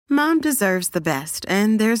Mom deserves the best,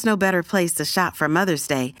 and there's no better place to shop for Mother's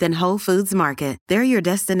Day than Whole Foods Market. They're your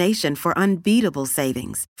destination for unbeatable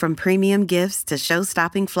savings, from premium gifts to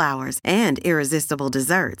show-stopping flowers and irresistible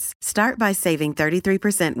desserts. Start by saving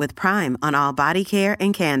 33% with Prime on all body care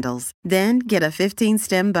and candles. Then get a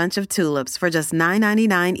 15-stem bunch of tulips for just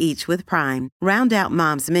 $9.99 each with Prime. Round out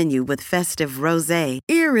Mom's menu with festive rosé,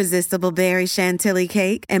 irresistible berry chantilly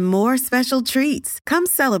cake, and more special treats. Come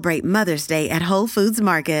celebrate Mother's Day at Whole Foods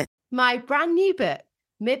Market. My brand new book,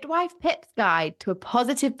 Midwife Pip's Guide to a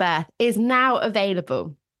Positive Birth, is now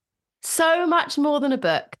available. So much more than a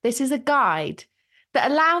book, this is a guide that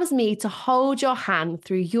allows me to hold your hand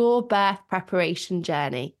through your birth preparation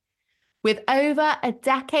journey. With over a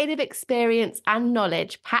decade of experience and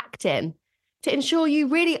knowledge packed in to ensure you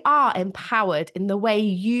really are empowered in the way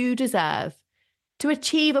you deserve to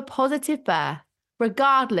achieve a positive birth,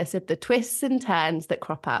 regardless of the twists and turns that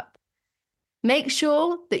crop up. Make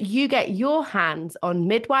sure that you get your hands on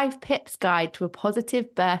Midwife Pip's Guide to a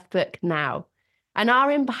Positive Birth book now and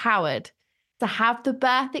are empowered to have the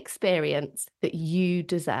birth experience that you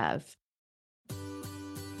deserve.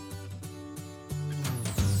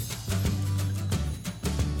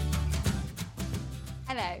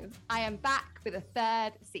 Hello, I am back for the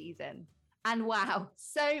third season. And wow,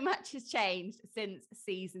 so much has changed since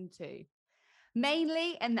season 2.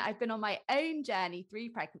 Mainly in that I've been on my own journey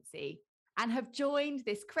through pregnancy and have joined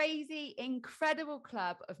this crazy, incredible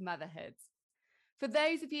club of motherhood. For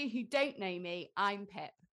those of you who don't know me, I'm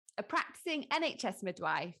Pip, a practicing NHS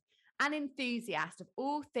midwife and enthusiast of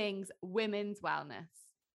all things women's wellness.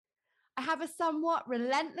 I have a somewhat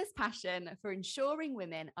relentless passion for ensuring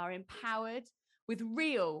women are empowered with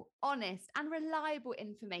real, honest, and reliable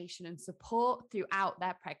information and support throughout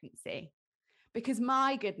their pregnancy. Because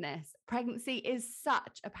my goodness, pregnancy is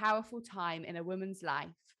such a powerful time in a woman's life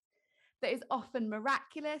that is often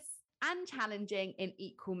miraculous and challenging in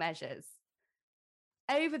equal measures.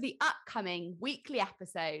 Over the upcoming weekly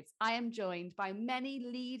episodes, I am joined by many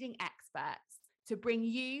leading experts to bring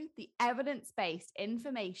you the evidence-based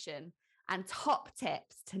information and top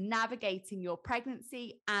tips to navigating your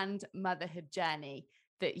pregnancy and motherhood journey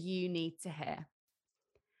that you need to hear.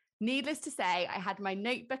 Needless to say, I had my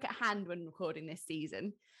notebook at hand when recording this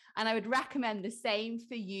season, and I would recommend the same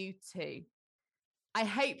for you too. I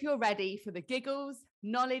hope you're ready for the giggles,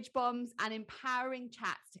 knowledge bombs, and empowering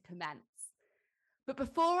chats to commence. But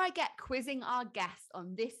before I get quizzing our guests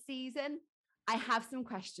on this season, I have some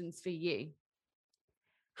questions for you.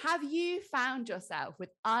 Have you found yourself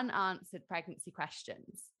with unanswered pregnancy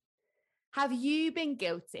questions? Have you been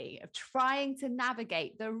guilty of trying to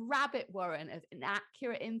navigate the rabbit warren of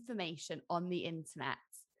inaccurate information on the internet?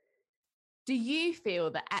 Do you feel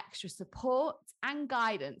that extra support and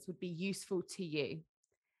guidance would be useful to you?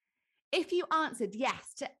 If you answered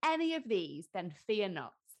yes to any of these, then fear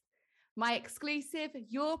not. My exclusive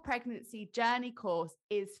Your Pregnancy Journey course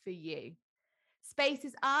is for you.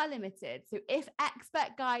 Spaces are limited, so if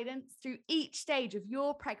expert guidance through each stage of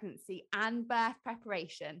your pregnancy and birth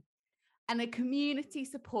preparation, and a community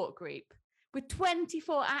support group with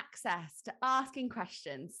 24 access to asking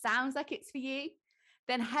questions sounds like it's for you,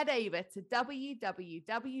 then head over to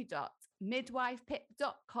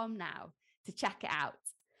www.midwifepip.com now to check it out.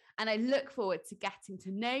 And I look forward to getting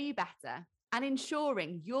to know you better and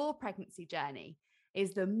ensuring your pregnancy journey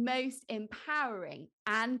is the most empowering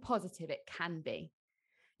and positive it can be.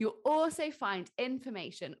 You'll also find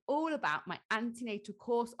information all about my antenatal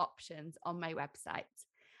course options on my website.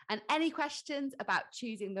 And any questions about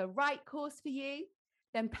choosing the right course for you,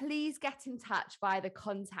 then please get in touch via the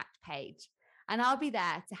contact page, and I'll be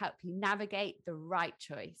there to help you navigate the right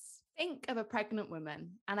choice. Think of a pregnant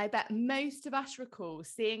woman, and I bet most of us recall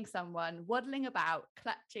seeing someone waddling about,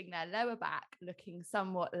 clutching their lower back, looking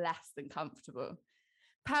somewhat less than comfortable.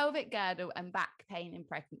 Pelvic girdle and back pain in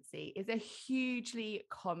pregnancy is a hugely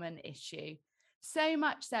common issue. So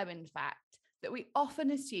much so, in fact, that we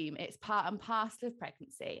often assume it's part and parcel of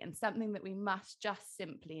pregnancy and something that we must just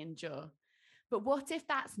simply endure. But what if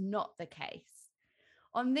that's not the case?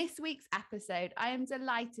 On this week's episode, I am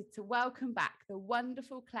delighted to welcome back the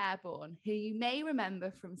wonderful Clare Bourne, who you may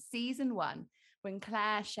remember from season 1 when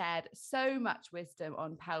Clare shared so much wisdom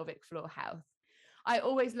on pelvic floor health. I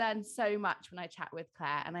always learn so much when I chat with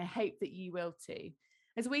Clare, and I hope that you will too,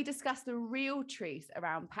 as we discuss the real truth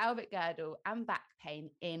around pelvic girdle and back pain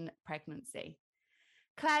in pregnancy.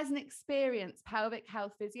 Clare's an experienced pelvic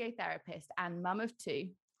health physiotherapist and mum of 2.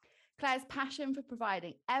 Clare's passion for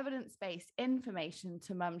providing evidence-based information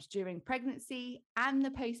to mums during pregnancy and the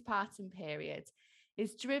postpartum period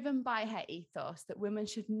is driven by her ethos that women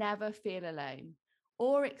should never feel alone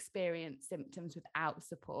or experience symptoms without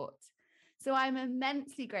support. So I'm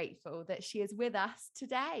immensely grateful that she is with us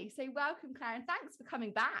today. So welcome, Clare, and thanks for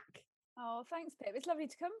coming back. Oh, thanks, Pip. It's lovely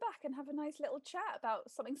to come back and have a nice little chat about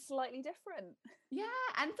something slightly different. Yeah,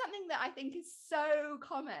 and something that I think is so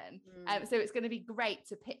common. So it's going to be great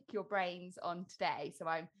to pick your brains on today. So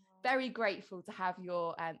I'm very grateful to have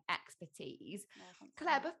your expertise.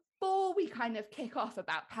 Clare, before we kind of kick off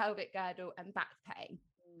about pelvic girdle and back pain,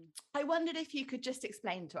 I wondered if you could just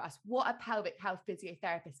explain to us what a pelvic health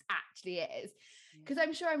physiotherapist actually is, because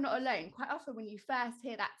I'm sure I'm not alone. Quite often when you first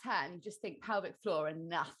hear that term, you just think pelvic floor and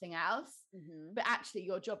nothing else, but actually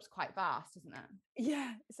your job's quite vast, isn't it?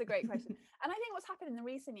 Yeah, it's a great question. And I think what's happened in the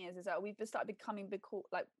recent years is that we've started to be called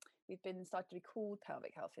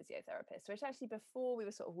pelvic health physiotherapists, which actually before we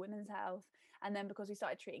were sort of women's health, and then because we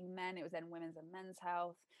started treating men, it was then women's and men's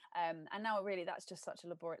health, and now really that's just such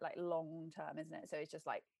a long term, isn't it? So it's just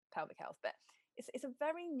like pelvic health, but it's a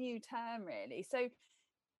very new term really. So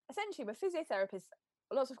essentially we're physiotherapists.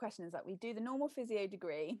 Lots of questions that we do the normal physio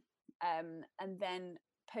degree, and then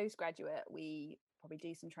postgraduate we probably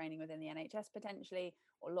do some training within the NHS potentially,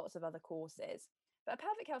 or lots of other courses. But a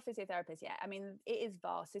pelvic health physiotherapist, yeah, I mean, it is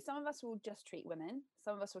vast. So some of us will just treat women,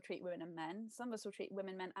 some of us will treat women and men, some of us will treat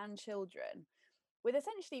women, men and children, with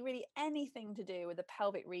essentially really anything to do with the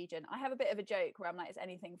pelvic region. I have a bit of a joke where I'm like, it's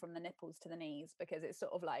anything from the nipples to the knees, because it's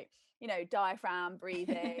sort of like, you know, diaphragm,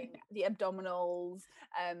 breathing, the abdominals,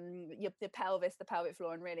 the pelvis, the pelvic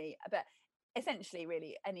floor, and really, but essentially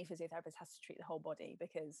really any physiotherapist has to treat the whole body,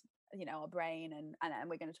 because, you know, our brain and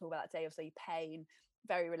we're going to talk about that today, obviously pain,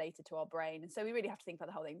 very related to our brain. And so we really have to think about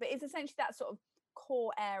the whole thing. But it's essentially that sort of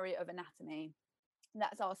core area of anatomy.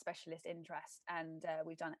 That's our specialist interest, and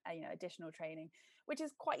we've done additional training, which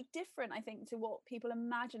is quite different, I think, to what people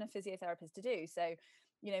imagine a physiotherapist to do. So,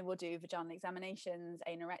 you know, we'll do vaginal examinations,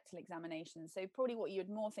 anorectal examinations. So probably what you would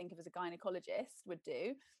more think of as a gynecologist would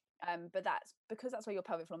do. But that's because that's where your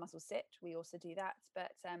pelvic floor muscles sit. We also do that.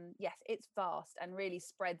 But yes, it's vast and really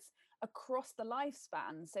spreads across the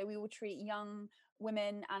lifespan. So we will treat young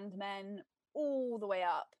women and men all the way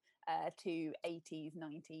up to 80s,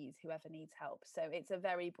 90s, whoever needs help. So it's a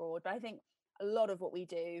very broad, but I think a lot of what we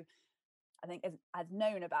do, I think as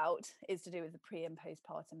known about, is to do with the pre and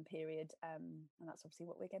postpartum period. And that's obviously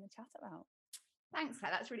what we're going to chat about. Thanks,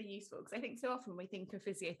 Clare. That's really useful, because I think so often we think of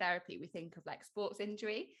physiotherapy, we think of like sports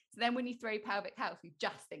injury. So then when you throw pelvic health, we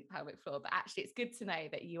just think pelvic floor. But actually, it's good to know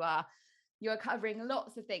that you are covering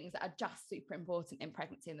lots of things that are just super important in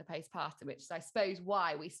pregnancy and the postpartum, which is, I suppose,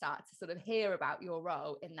 why we start to sort of hear about your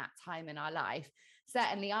role in that time in our life.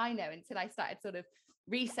 Certainly, I know until I started sort of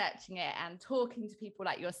researching it and talking to people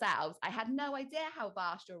like yourselves, I had no idea how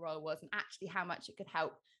vast your role was and actually how much it could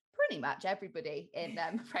help pretty much everybody in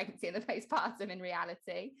pregnancy and the postpartum in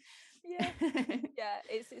reality. Yeah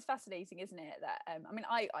it's fascinating, isn't it, that I mean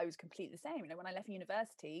I was completely the same. You know, when I left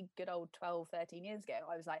university, good old 12-13 years ago,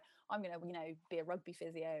 I was like, I'm gonna, you know, be a rugby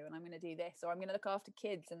physio, and I'm gonna do this, or I'm gonna look after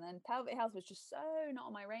kids, and then pelvic health was just so not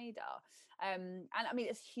on my radar. And I mean,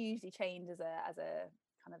 it's hugely changed as a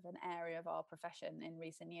kind of an area of our profession in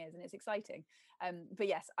recent years, and it's exciting. But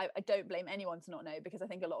yes, I don't blame anyone to not know, because I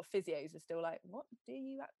think a lot of physios are still like, what do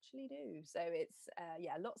you actually do? So it's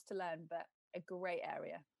lots to learn, but a great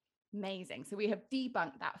area. Amazing. So we have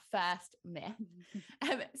debunked that first myth.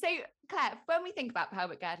 So Clare, when we think about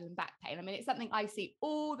pelvic girdle and back pain, I mean, it's something I see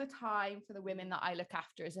all the time for the women that I look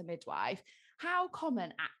after as a midwife. How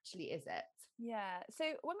common actually is it? Yeah. So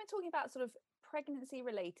when we're talking about sort of pregnancy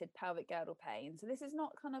related pelvic girdle pain, so this is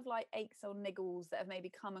not kind of like aches or niggles that have maybe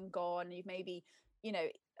come and gone. You've maybe, you know,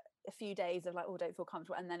 a few days of like, oh, don't feel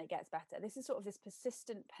comfortable, and then it gets better. This is sort of this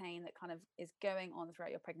persistent pain that kind of is going on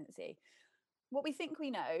throughout your pregnancy. What we think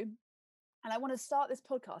we know, and I want to start this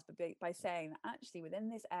podcast by saying that actually within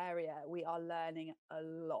this area we are learning a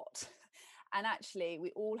lot. And actually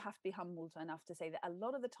we all have to be humbled enough to say that a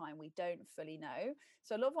lot of the time we don't fully know.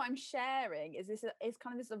 So a lot of what I'm sharing is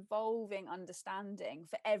kind of this evolving understanding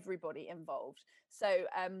for everybody involved. So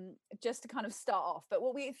just to kind of start off, but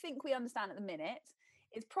what we think we understand at the minute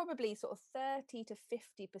is probably sort of 30 to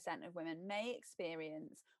 50% of women may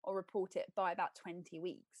experience or report it by about 20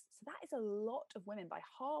 weeks. So that is a lot of women by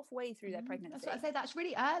halfway through their pregnancy. That's what I say. That's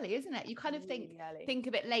really early, isn't it? You kind of really think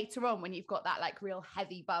of it later on when you've got that like real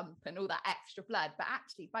heavy bump and all that extra blood. But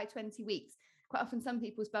actually by 20 weeks, quite often some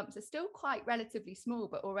people's bumps are still quite relatively small,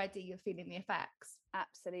 but already you're feeling the effects.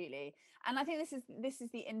 Absolutely. And I think this is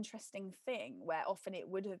the interesting thing, where often it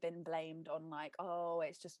would have been blamed on like, oh,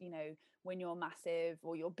 it's just, when you're massive,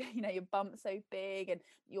 or your your bump's so big and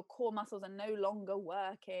your core muscles are no longer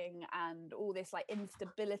working, and all this like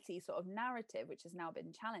instability sort of narrative, which has now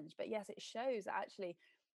been challenged. But yes, it shows that actually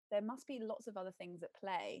there must be lots of other things at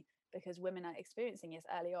play, because women are experiencing this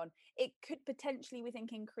early on. It could potentially, we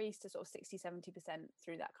think, increase to sort of 60-70%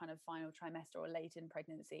 through that kind of final trimester or late in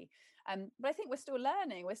pregnancy. But I think we're still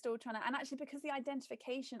learning, we're still trying to, and actually because the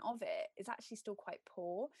identification of it is actually still quite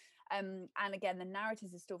poor. And again, the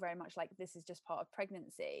narratives is still very much like this is just part of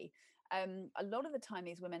pregnancy. A lot of the time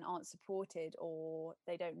these women aren't supported, or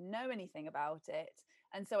they don't know anything about it.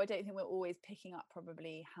 And so I don't think we're always picking up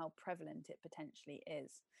probably how prevalent it potentially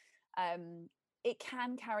is. It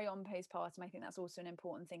can carry on postpartum. I think that's also an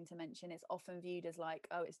important thing to mention. It's often viewed as like,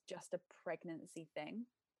 oh, it's just a pregnancy thing.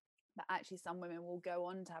 But actually some women will go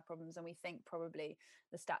on to have problems, and we think probably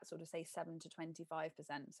the stats sort of say 7 to 25%,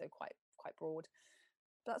 so quite broad.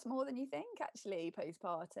 But that's more than you think actually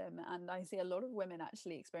postpartum, and I see a lot of women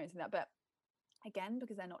actually experiencing that. But again,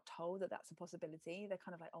 because they're not told that that's a possibility, they're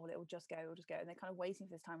kind of like, oh, it'll just go, and they're kind of waiting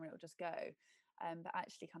for this time when it'll just go. But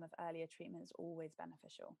actually kind of earlier treatment is always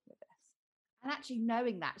beneficial with this. And actually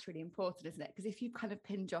knowing that's really important, isn't it? Because if you kind of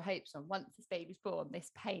pinned your hopes on once this baby's born,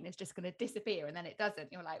 this pain is just going to disappear, and then it doesn't.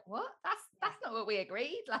 You're like, what? That's not what we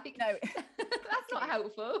agreed. Like, no, that's not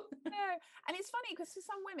helpful. No, and it's funny because for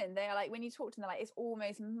some women, they are like, when you talk to them, they're like, it's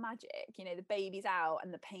almost magic. The baby's out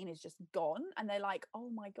and the pain is just gone, and they're like,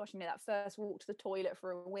 oh my gosh, that first walk to the toilet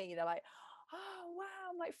for a wee, they're like, oh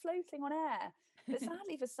wow, I'm like floating on air. But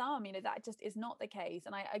sadly for some, that just is not the case.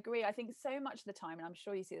 And I agree. I think so much of the time, and I'm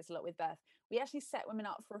sure you see this a lot with birth, we actually set women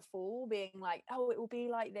up for a fall, being like, oh, it will be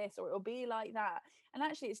like this, or it will be like that. And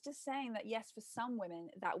actually it's just saying that yes, for some women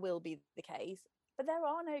that will be the case, but there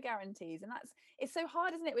are no guarantees. And it's so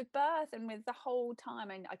hard, isn't it, with birth and with the whole time.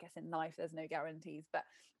 And I guess in life there's no guarantees, but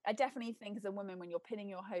I definitely think as a woman, when you're pinning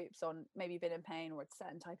your hopes on maybe being in pain or a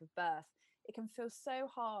certain type of birth, it can feel so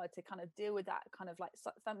hard to kind of deal with that kind of like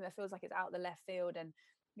something that feels like it's out the left field, and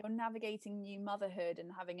you're navigating new motherhood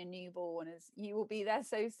and having a newborn, as you will be there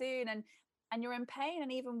so soon, and you're in pain,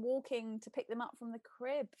 and even walking to pick them up from the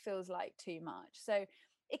crib feels like too much. So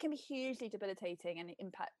it can be hugely debilitating and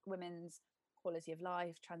impact women's quality of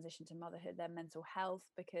life, transition to motherhood, their mental health,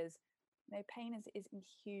 because pain is a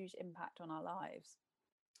huge impact on our lives.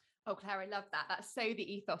 Oh, Claire, I love that. That's so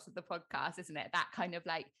the ethos of the podcast, isn't it? That kind of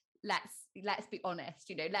like, let's be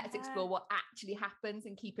honest, let's explore what actually happens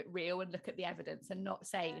and keep it real and look at the evidence, and not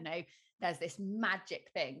say, there's this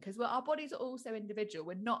magic thing, because our bodies are all so individual.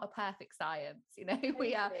 We're not a perfect science, Totally.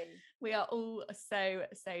 we are all so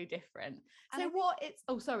different. So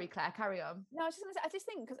oh, sorry, Claire, carry on. No, I was just going to say, I just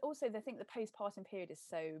think because also the postpartum period is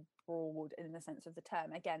so broad in the sense of the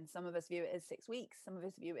term. Again, some of us view it as 6 weeks, some of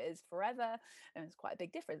us view it as forever, and it's quite a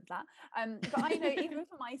big difference that. But I know even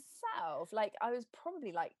for myself, like I was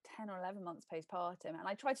probably like 10 or 11 months postpartum, and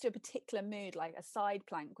I tried to do a particular mood, like a side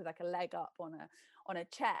plank with like a leg up on a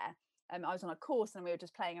chair. I was on a course and we were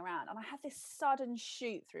just playing around, and I had this sudden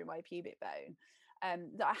shoot through my pubic bone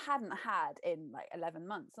that I hadn't had in like 11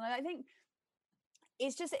 months. And I think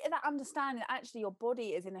it's just that understanding that actually your body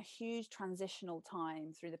is in a huge transitional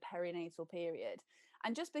time through the perinatal period.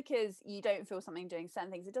 And just because you don't feel something doing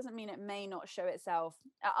certain things, it doesn't mean it may not show itself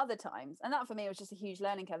at other times. And that for me was just a huge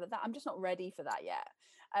learning curve, that I'm just not ready for that yet.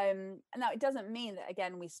 And now it doesn't mean that,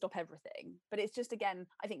 again, we stop everything, but it's just, again,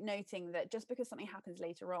 I think noting that just because something happens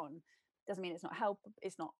later on doesn't mean it's not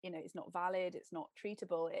it's not, it's not valid, it's not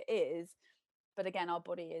treatable. It is. But again, our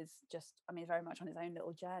body is just, very much on its own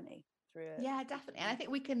little journey through it. Yeah, definitely. And I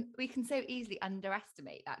think we can so easily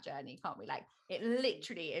underestimate that journey, can't we? Like, it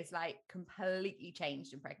literally is like completely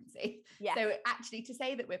changed in pregnancy. Yeah. So actually to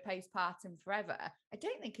say that we're postpartum forever, I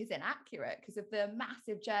don't think is inaccurate, because of the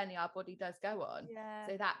massive journey our body does go on. Yeah.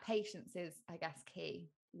 So that patience is, I guess, key.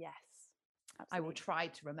 Yes. Absolutely. I will try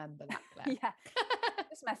to remember that, Claire. Yeah.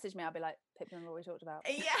 Just message me, I'll be like, Pip, remember what we talked about?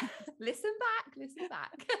 Yeah. Listen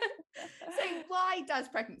back. So why does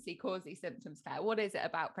pregnancy cause these symptoms, Claire? What is it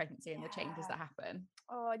about pregnancy and the changes that happen?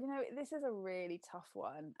 Oh, this is a really tough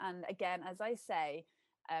one. And again, as I say,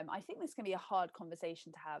 I think this can be a hard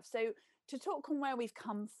conversation to have. So to talk on where we've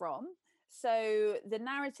come from. So the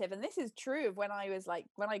narrative, and this is true of when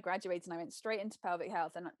I graduated and I went straight into pelvic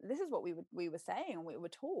health, and this is what we were saying and we were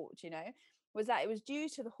taught, was that it was due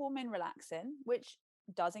to the hormone relaxin, which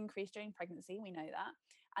does increase during pregnancy. We know that.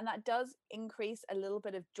 And that does increase a little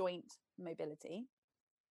bit of joint mobility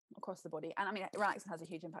across the body. And relaxin has a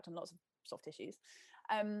huge impact on lots of soft tissues.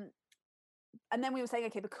 And then we were saying,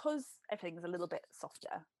 okay, because everything's a little bit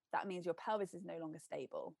softer, that means your pelvis is no longer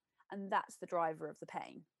stable, and that's the driver of the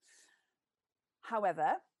pain.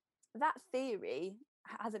 However, that theory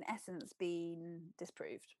has in essence been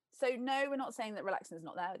disproved. So no, we're not saying that relaxin is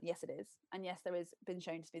not there. Yes, it is. And yes, there has been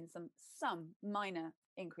shown to be some minor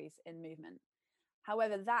increase in movement.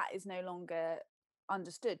 However, that is no longer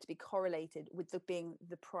understood to be correlated with being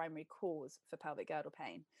the primary cause for pelvic girdle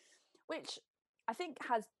pain, which I think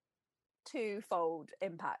has twofold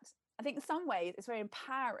impact. I think in some ways it's very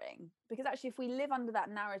empowering, because actually if we live under that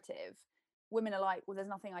narrative, women are like, well, there's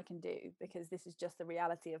nothing I can do because this is just the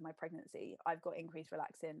reality of my pregnancy. I've got increased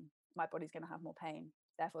relaxin, my body's going to have more pain,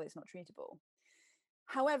 therefore it's not treatable.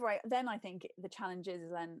 However, I think the challenge is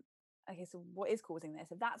then, okay, so what is causing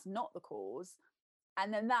this? If that's not the cause,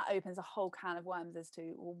 and then that opens a whole can of worms as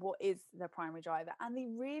to, well, what is the primary driver? And the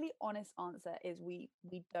really honest answer is we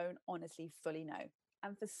don't honestly fully know.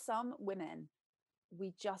 And for some women,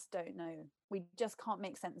 we just don't know. We just can't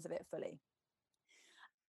make sense of it fully.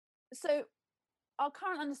 So our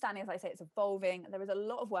current understanding, as I say, it's evolving. There is a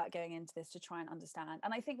lot of work going into this to try and understand.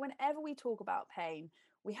 And I think whenever we talk about pain,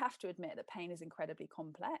 we have to admit that pain is incredibly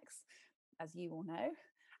complex, as you all know,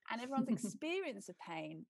 and everyone's experience of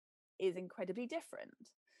pain is incredibly different.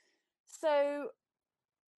 So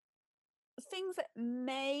things that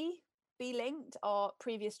may be linked are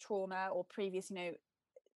previous trauma or previous,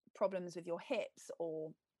 problems with your hips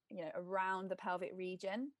or, around the pelvic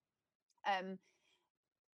region.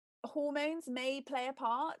 Hormones may play a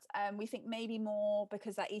part. We think maybe more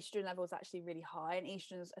because that estrogen level is actually really high, and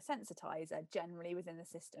estrogen is a sensitizer generally within the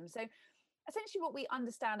system. So essentially what we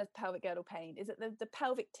understand as pelvic girdle pain is that the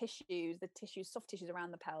pelvic tissues, soft tissues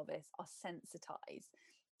around the pelvis, are sensitized.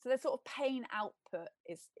 So the sort of pain output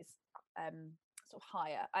is sort of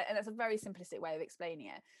higher. And that's a very simplistic way of explaining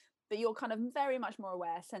it. But you're kind of very much more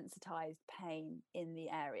aware, sensitized pain in the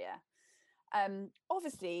area.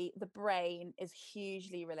 Obviously, the brain is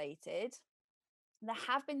hugely related. There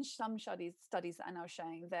have been some studies that are now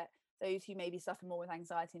showing that those who maybe suffer more with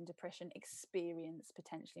anxiety and depression experience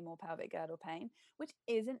potentially more pelvic girdle pain, which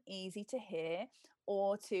isn't easy to hear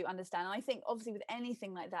or to understand. And I think obviously with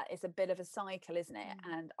anything like that, it's a bit of a cycle, isn't it?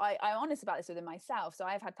 And I'm honest about this within myself. So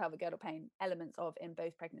I've had pelvic girdle pain elements of in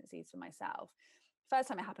both pregnancies for myself. First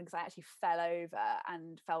time it happened because I actually fell over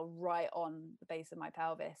and fell right on the base of my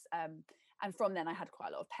pelvis. And from then I had quite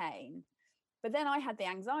a lot of pain. But then I had the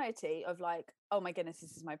anxiety of like, oh my goodness,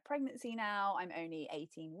 this is my pregnancy now. I'm only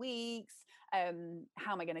 18 weeks. How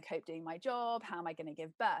am I going to cope doing my job? How am I going to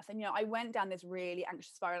give birth? And, I went down this really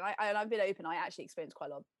anxious spiral. And I've been open. I actually experienced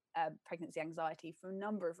quite a lot of pregnancy anxiety for a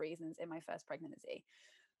number of reasons in my first pregnancy.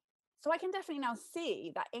 So I can definitely now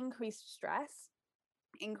see that increased stress,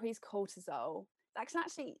 increased cortisol, that can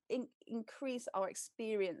actually increase our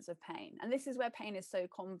experience of pain. And this is where pain is so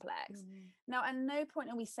complex. Now, at no point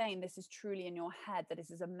are we saying this is truly in your head, that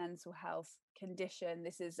this is a mental health condition.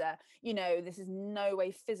 This is this is no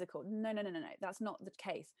way physical. No. That's not the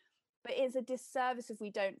case. But it's a disservice if we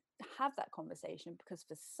don't have that conversation, because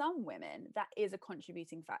for some women, that is a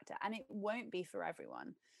contributing factor, and it won't be for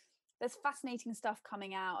everyone. There's fascinating stuff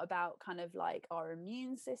coming out about kind of like our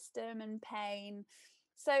immune system and pain.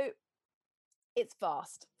 So it's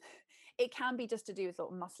vast. It can be just to do with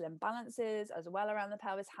sort of muscle imbalances as well around the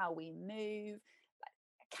pelvis, how we move,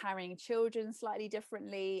 like carrying children slightly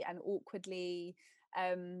differently and awkwardly.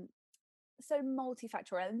 So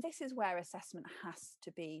multifactorial. And this is where assessment has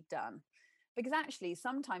to be done. Because actually,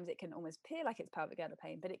 sometimes it can almost appear like it's pelvic girdle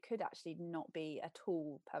pain, but it could actually not be at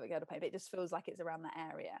all pelvic girdle pain. But it just feels like it's around that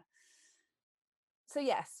area. So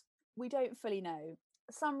yes, we don't fully know.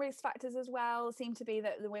 Some risk factors as well seem to be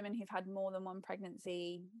that the women who've had more than one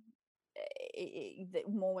pregnancy, that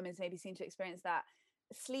more women maybe seem to experience that.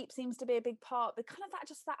 Sleep seems to be a big part, but kind of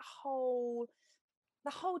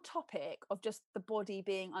the whole topic of just the body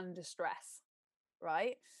being under stress,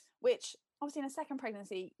 right? Which obviously in a second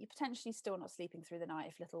pregnancy, you're potentially still not sleeping through the night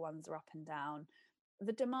if little ones are up and down.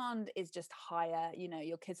 The demand is just higher.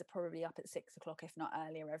 Your kids are probably up at 6 o'clock, if not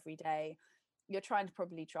earlier, every day. You're trying to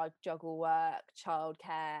probably juggle work,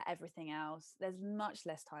 childcare, everything else. There's much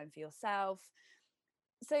less time for yourself.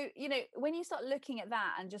 So, when you start looking at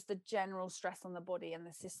that and just the general stress on the body and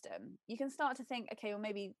the system, you can start to think, okay, well,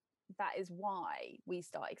 maybe that is why we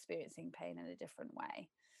start experiencing pain in a different way.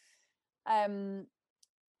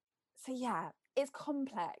 So yeah, it's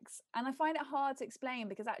complex. And I find it hard to explain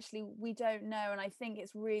because actually we don't know. And I think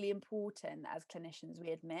it's really important as clinicians,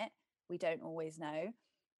 we admit we don't always know.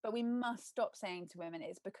 But we must stop saying to women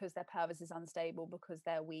it's because their pelvis is unstable, because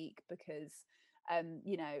they're weak, because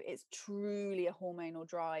You know, it's truly a hormonal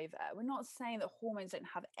driver. We're not saying that hormones don't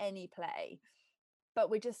have any play, but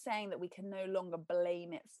we're just saying that we can no longer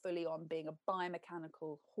blame it fully on being a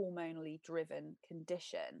biomechanical, hormonally driven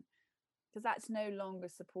condition, because that's no longer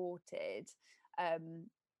supported.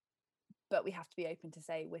 But we have to be open to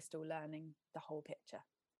say we're still learning the whole picture.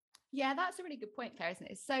 Yeah, that's a really good point, Claire, isn't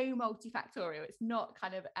it? It's so multifactorial. It's not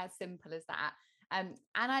kind of as simple as that. And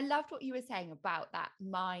I loved what you were saying about that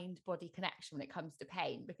mind-body connection when it comes to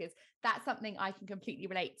pain, because that's something I can completely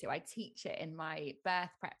relate to. I teach it in my birth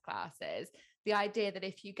prep classes. The idea that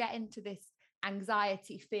if you get into this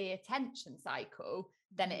anxiety, fear, tension cycle,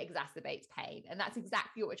 then it exacerbates pain. And that's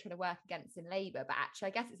exactly what we're trying to work against in labour. But actually,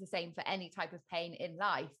 I guess it's the same for any type of pain in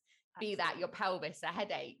life, be that your pelvis, a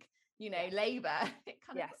headache, you know, labor. It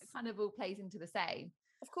kind of all plays into the same.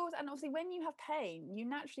 Of course. And obviously when you have pain, you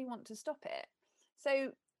naturally want to stop it.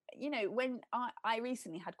 So, you know, when I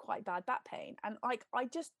recently had quite bad back pain, and like I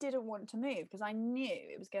just didn't want to move because I knew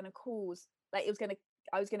it was going to cause, like,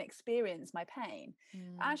 I was going to experience my pain.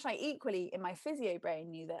 Actually, I equally in my physio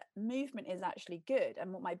brain knew that movement is actually good,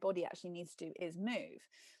 and what my body actually needs to do is move.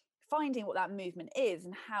 Finding what that movement is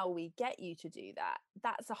and how we get you to do that,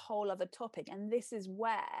 that's a whole other topic. And this is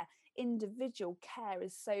where individual care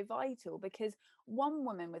is so vital, because one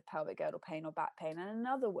woman with pelvic girdle pain or back pain and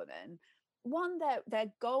another woman,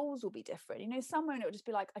 their goals will be different. You know, some women it will just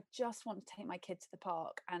be like, I just want to take my kid to the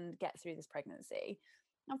park and get through this pregnancy.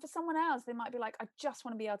 And for someone else, they might be like, I just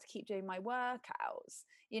want to be able to keep doing my workouts.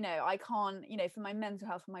 You know, I can't, you know, for my mental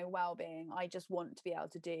health, for my well-being, I just want to be able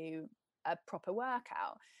to do a proper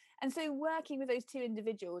workout. And so working with those two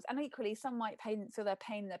individuals, and equally some might feel their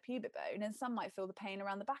pain in their pubic bone, and some might feel the pain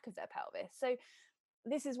around the back of their pelvis. So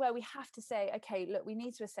this is where we have to say, okay, look, we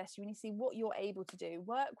need to assess you. We need to see what you're able to do,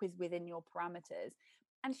 work within your parameters.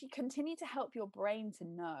 And if you continue to help your brain to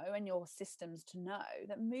know and your systems to know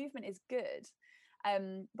that movement is good.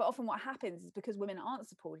 But often what happens is because women aren't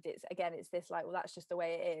supported, it's this like, well, that's just the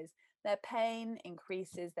way it is. Their pain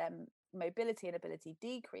increases, their mobility and ability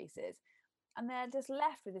decreases, and they're just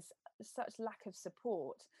left with this such lack of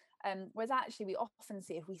support. Whereas actually we often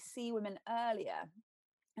see, if we see women earlier,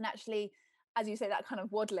 and actually, as you say, that kind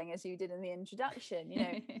of waddling as you did in the introduction, you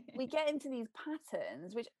know, we get into these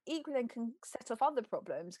patterns which equally then can set off other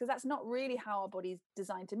problems, because that's not really how our body's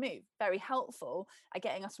designed to move. Very helpful at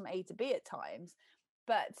getting us from A to B at times,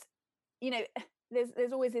 but you know,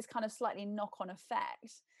 there's always this kind of slightly knock-on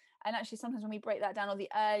effect. And actually sometimes when we break that down, or the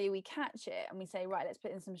earlier we catch it and we say, right, let's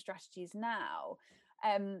put in some strategies now,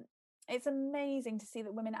 it's amazing to see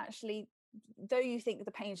that women actually, though you think that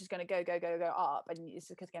the pain is just going to go up and it's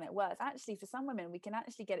just going to get worse, actually for some women we can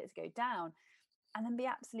actually get it to go down and then be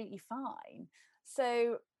absolutely fine.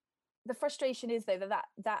 So the frustration is though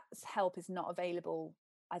that help is not available,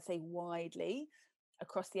 I'd say, widely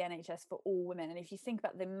across the NHS for all women. And if you think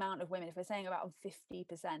about the amount of women, if we're saying about 50%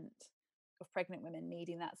 of pregnant women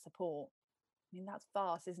needing that support, I mean, that's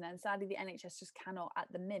vast, isn't it? And sadly the NHS just cannot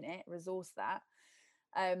at the minute resource that.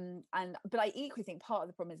 But I equally think part of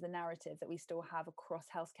the problem is the narrative that we still have across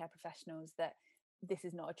healthcare professionals that this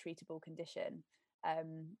is not a treatable condition,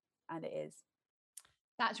 and it is.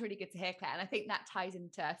 That's really good to hear, Claire. And I think that ties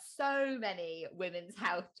into so many women's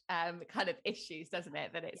health kind of issues, doesn't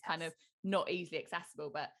it? That it's kind of not easily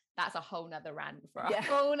accessible, but that's a whole nother rant for a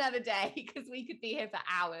whole nother day, because we could be here for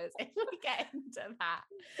hours if we get into that.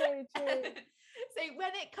 So true. So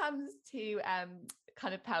when it comes to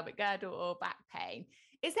kind of pelvic girdle or back pain,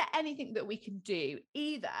 is there anything that we can do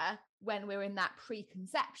either when we're in that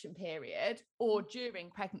preconception period or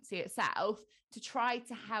during pregnancy itself to try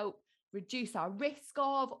to help reduce our risk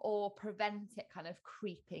of or prevent it kind of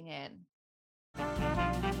creeping in?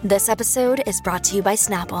 This episode is brought to you by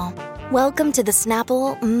Snapple. Welcome to the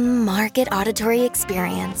Snapple Market Auditory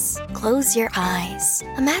Experience. Close your eyes.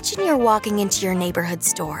 Imagine you're walking into your neighborhood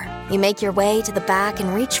store. You make your way to the back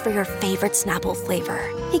and reach for your favorite Snapple flavor.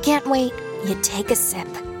 You can't wait. You take a sip.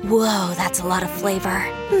 Whoa, that's a lot of flavor.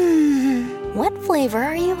 What flavor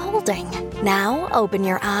are you holding? Now open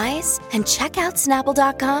your eyes and check out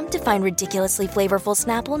Snapple.com to find ridiculously flavorful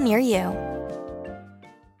Snapple near you.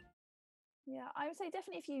 Yeah, I would say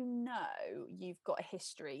definitely if you know you've got a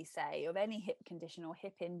history, say, of any hip condition or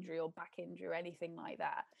hip injury or back injury or anything like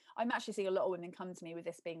that. I'm actually seeing a lot of women come to me with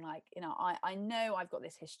this being like, you know, I know I've got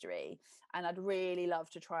this history and I'd really love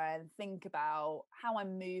to try and think about how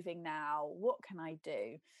I'm moving now. What can I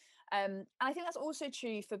do? And I think that's also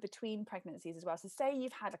true for between pregnancies as well. So say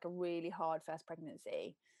you've had like a really hard first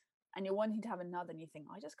pregnancy and you're wanting to have another and you think,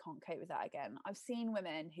 I just can't cope with that again. I've seen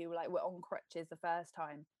women who were on crutches the first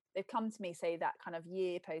time. They've come to me, say, that kind of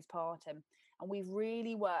year postpartum, And we've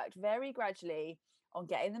really worked very gradually on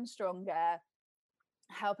getting them stronger,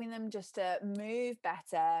 helping them just to move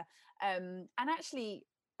better. And actually,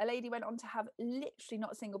 a lady went on to have literally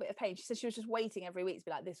not a single bit of pain. She said she was just waiting every week to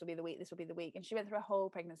be like, this will be the week, this will be the week. And she went through a whole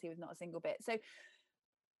pregnancy with not a single bit. So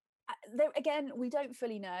again, we don't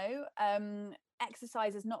fully know.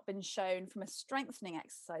 Exercise has not been shown from a strengthening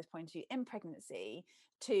exercise point of view in pregnancy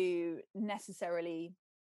to necessarily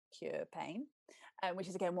cure pain, which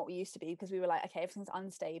is again what we used to be, because we were like, okay, everything's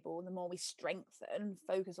unstable. The more we strengthen,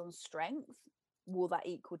 focus on strength, will that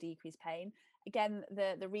equal decrease pain? Again,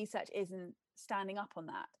 the research isn't standing up on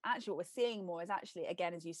that. Actually, what we're seeing more is actually,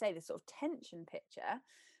 again, as you say, this sort of tension picture,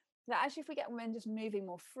 that actually if we get women just moving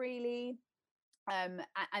more freely,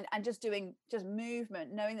 and just doing just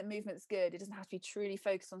movement, knowing that movement's good, it doesn't have to be truly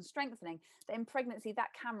focused on strengthening, that in pregnancy that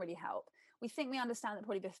can really help. We think we understand that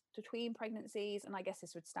probably between pregnancies, and I guess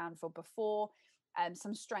this would stand for before,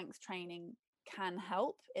 some strength training can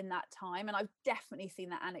help in that time. And I've definitely seen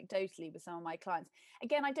that anecdotally with some of my clients.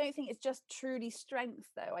 Again, I don't think it's just truly strength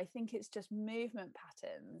though. I think it's just movement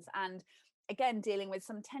patterns, and again, dealing with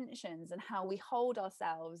some tensions and how we hold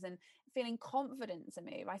ourselves and feeling confident to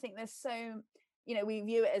move. I think there's so, we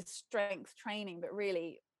view it as strength training, but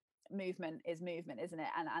really movement is movement, isn't it?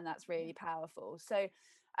 And that's really powerful. So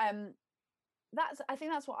I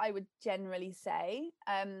think that's what I would generally say,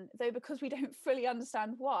 though, because we don't fully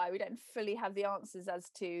understand why, we don't fully have the answers as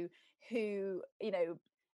to who,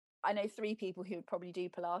 I know 3 people who would probably do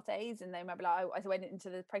Pilates, and they might be like, I went into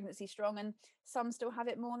the pregnancy strong, and some still have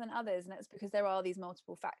it more than others, and it's because there are these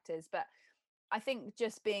multiple factors. But I think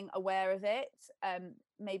just being aware of it,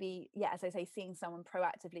 maybe, as I say, seeing someone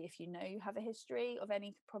proactively if you know you have a history of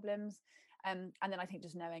any problems, and then I think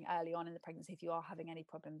just knowing early on in the pregnancy if you are having any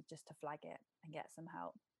problems, just to flag it and get some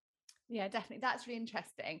help. Yeah, definitely. That's really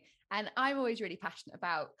interesting. And I'm always really passionate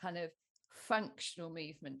about kind of functional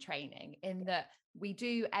movement training, in that we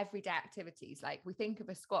do everyday activities. Like, we think of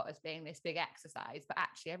a squat as being this big exercise, but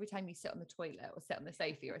actually every time you sit on the toilet or sit on the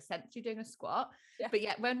sofa, you're essentially doing a squat. Yeah. But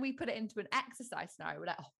yet when we put it into an exercise scenario, we're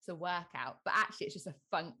like, oh, it's a workout, but actually it's just a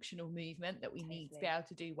functional movement that we need to be able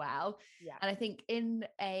to do well. Yeah. And I think in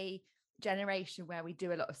a generation where we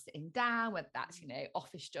do a lot of sitting down, whether that's,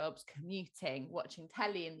 office jobs, commuting, watching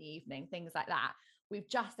telly in the evening, things like that, we've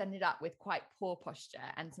just ended up with quite poor posture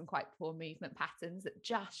and some quite poor movement patterns that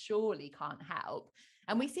just surely can't help.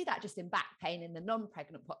 And we see that just in back pain in the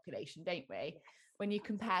non-pregnant population, don't we? Yes. When you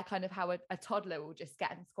compare kind of how a toddler will just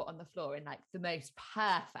get and squat on the floor in like the most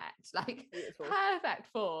perfect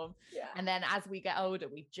form. Yeah. And then as we get older,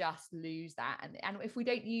 we just lose that. And if we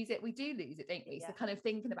don't use it, we do lose it, don't we? Yeah. So kind of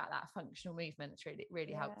thinking about that functional movement is really,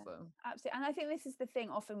 really helpful. Absolutely. And I think this is the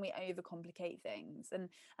thing, often we overcomplicate things. And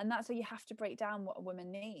that's where you have to break down what a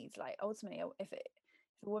woman needs. Like, ultimately, if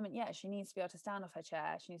a woman, she needs to be able to stand off her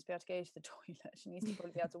chair, she needs to be able to go to the toilet, she needs to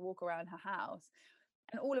probably be able to walk around her house.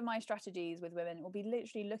 And all of my strategies with women will be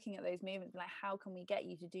literally looking at those movements, like, how can we get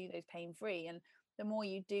you to do those pain-free? And the more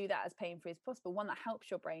you do that as pain-free as possible, one, that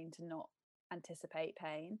helps your brain to not anticipate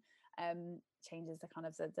pain, changes the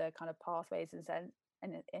kind of pathways in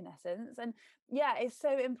essence. And it's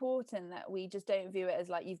so important that we just don't view it as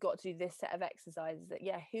like, you've got to do this set of exercises. That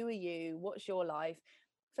who are you? What's your life?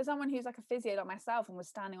 For someone who's like a physio like myself and was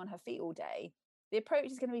standing on her feet all day, the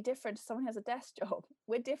approach is going to be different to someone who has a desk job.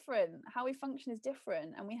 We're different. How we function is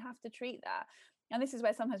different, and we have to treat that. And this is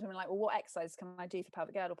where sometimes women are like, well, what exercise can I do for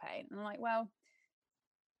pelvic girdle pain? And I'm like, well,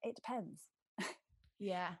 it depends.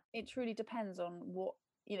 Yeah. It truly depends on what,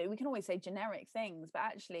 we can always say generic things, but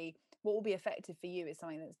actually what will be effective for you is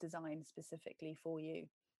something that's designed specifically for you.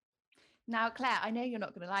 Now, Claire, I know you're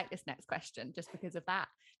not going to like this next question just because of that,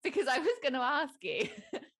 because I was going to ask you,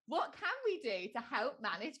 what can we do to help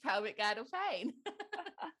manage pelvic girdle pain?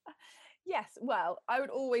 Yes, well, I would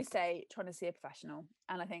always say trying to see a professional.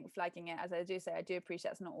 And I think flagging it, as I do say, I do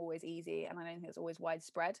appreciate it's not always easy, and I don't think it's always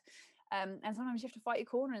widespread. And sometimes you have to fight your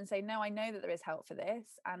corner and say, no, I know that there is help for this,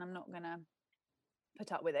 and I'm not going to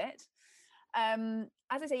put up with it.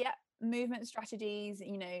 As I say, movement strategies,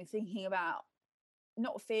 thinking about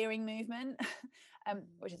not fearing movement,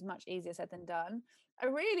 which is much easier said than done. A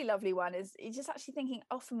really lovely one is just actually thinking,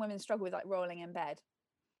 often women struggle with like rolling in bed.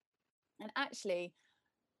 And actually,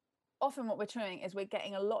 often what we're doing is we're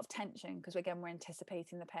getting a lot of tension because we're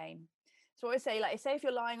anticipating the pain. So what I say, like, say if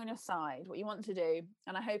you're lying on your side, what you want to do,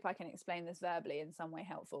 and I hope I can explain this verbally in some way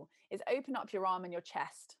helpful, is open up your arm and your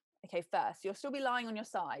chest. Okay, first, you'll still be lying on your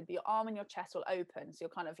side, but your arm and your chest will open. So you're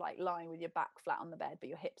kind of like lying with your back flat on the bed, but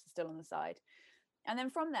your hips are still on the side. And then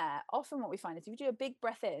from there, often what we find is if you do a big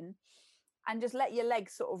breath in and just let your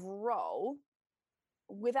legs sort of roll,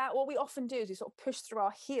 without, what we often do is we sort of push through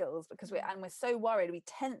our heels because we're so worried, we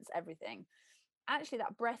tense everything. Actually,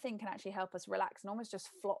 that breath in can actually help us relax and almost just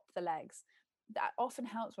flop the legs. That often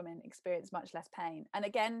helps women experience much less pain. And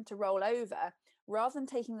again, to roll over, rather than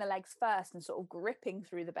taking the legs first and sort of gripping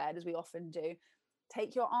through the bed as we often do,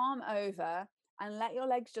 take your arm over and let your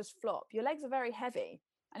legs just flop. Your legs are very heavy.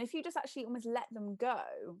 And if you just actually almost let them go,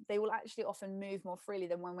 they will actually often move more freely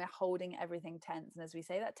than when we're holding everything tense. And as we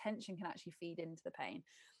say, that tension can actually feed into the pain.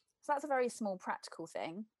 So that's a very small practical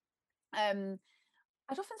thing. I'd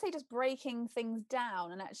often say just breaking things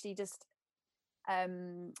down and actually just,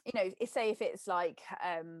 say if it's like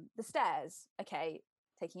the stairs, okay,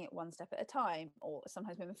 taking it one step at a time, or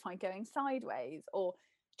sometimes women find going sideways, or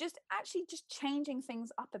just changing things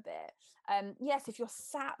up a bit. Yes, if you're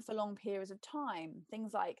sat for long periods of time,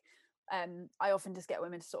 things like I often just get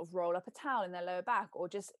women to sort of roll up a towel in their lower back, or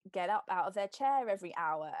just get up out of their chair every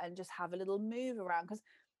hour and just have a little move around, because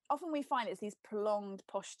often we find it's these prolonged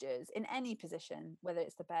postures in any position, whether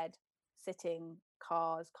it's the bed, sitting,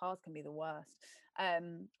 cars can be the worst,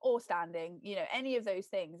 or standing, any of those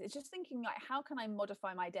things. It's just thinking like, how can I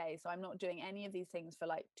modify my day so I'm not doing any of these things for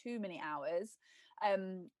like too many hours,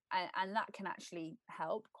 and that can actually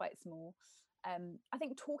help, quite small. I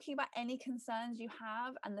think talking about any concerns you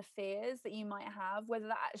have and the fears that you might have, whether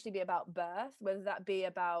that actually be about birth, whether that be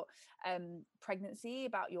about pregnancy,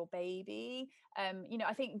 about your baby,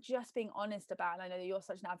 I think just being honest about, and I know that you're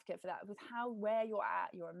such an advocate for that, with where you're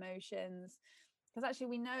at, your emotions, because actually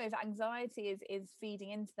we know if anxiety is feeding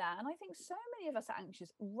into that. And I think so many of us are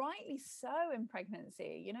anxious, rightly so, in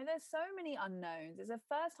pregnancy. There's so many unknowns. It's the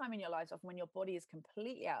first time in your life often when your body is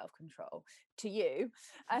completely out of control to you.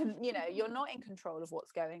 You're not in control of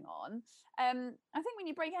what's going on. I think when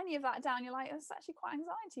you break any of that down, you're like, it's actually quite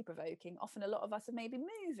anxiety provoking. Often a lot of us are maybe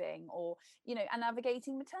moving, or and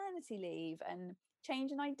navigating maternity leave, and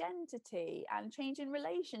change in identity, and change in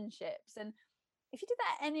relationships. And if you did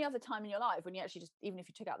that any other time in your life, when you actually just, even if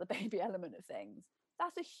you took out the baby element of things,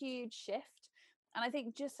 that's a huge shift. And I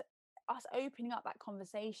think just us opening up that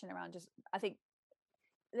conversation around, I think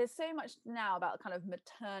there's so much now about kind of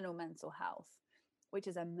maternal mental health, which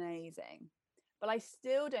is amazing. But I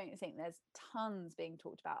still don't think there's tons being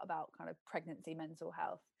talked about kind of pregnancy mental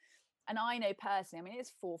health. And I know personally, I mean,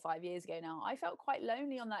 it's 4 or 5 years ago now, I felt quite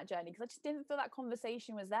lonely on that journey because I just didn't feel that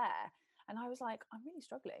conversation was there. And I was like, I'm really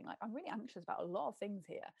struggling. Like, I'm really anxious about a lot of things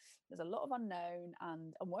here. There's a lot of unknown,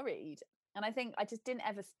 and I'm worried. And I think I just didn't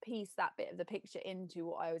ever piece that bit of the picture into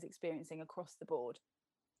what I was experiencing across the board.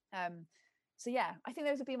 So yeah, I think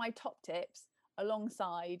those would be my top tips,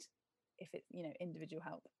 alongside if it's, individual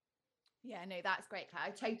help. Yeah, no, that's great, Claire. I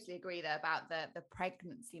totally agree there about the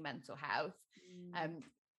pregnancy mental health.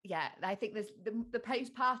 Yeah, I think there's the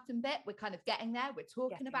postpartum bit, we're kind of getting there, we're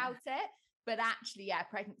talking about it. But actually, yeah,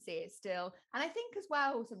 pregnancy is still, and I think as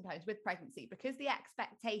well, sometimes with pregnancy, because the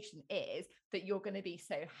expectation is that you're going to be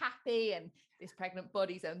so happy and this pregnant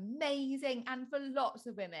body's amazing. And for lots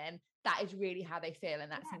of women, that is really how they feel.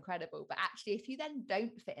 And that's incredible. But actually, if you then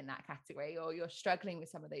don't fit in that category, or you're struggling with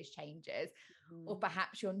some of those changes, or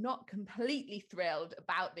perhaps you're not completely thrilled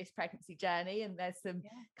about this pregnancy journey, and there's some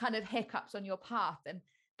kind of hiccups on your path, and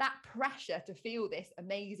that pressure to feel this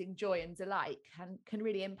amazing joy and delight can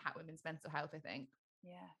really impact women's mental health, I think.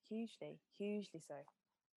 Yeah, hugely so.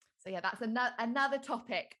 So yeah, that's another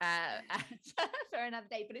topic for another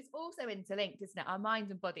day, but it's also interlinked, isn't it? Our mind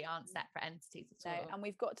and body aren't separate entities at all. And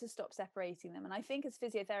we've got to stop separating them. And I think as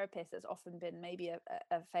physiotherapists, that's often been maybe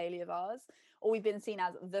a failure of ours, or we've been seen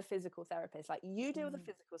as the physical therapist, like, you deal with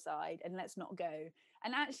the physical side and let's not go.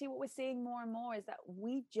 And actually what we're seeing more and more is that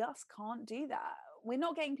we just can't do that. We're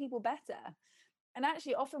not getting people better. And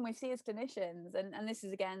actually often we see as clinicians, and this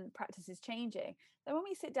is, again, practice is changing, that when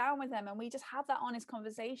we sit down with them and we just have that honest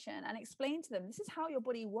conversation and explain to them, this is how your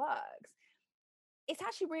body works, it's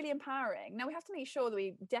actually really empowering. Now we have to make sure that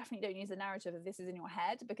we definitely don't use the narrative of this is in your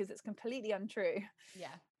head, because it's completely untrue.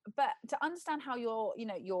 Yeah. But to understand how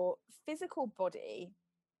your physical body,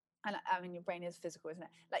 and I mean, your brain is physical, isn't it?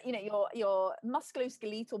 Like, your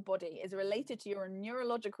musculoskeletal body is related to your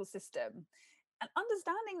neurological system. And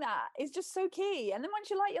understanding that is just so key. And then once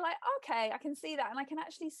you're like, okay, I can see that. And I can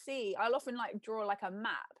actually see, I'll often like draw like a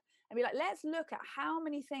map and be like, let's look at how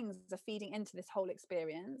many things are feeding into this whole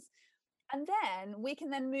experience. And then we can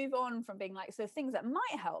then move on from being like, so things that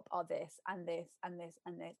might help are this and this and this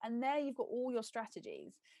and this. And there you've got all your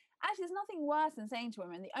strategies. Actually, there's nothing worse than saying to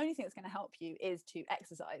women, the only thing that's going to help you is to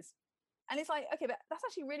exercise. And it's like, okay, but that's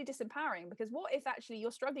actually really disempowering, because what if actually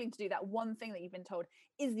you're struggling to do that one thing that you've been told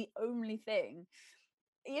is the only thing?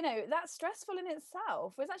 you know, that's stressful in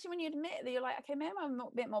itself. Whereas actually when you admit that you're like, okay, maybe I'm a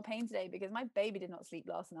bit more pain today because my baby did not sleep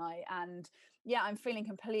last night, and yeah, I'm feeling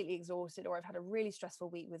completely exhausted, or I've had a really stressful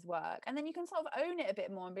week with work, and then you can sort of own it a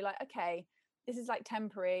bit more and be like, okay, this is like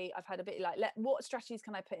temporary. I've had a bit, like, what strategies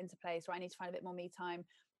can I put into place where I need to find a bit more me time?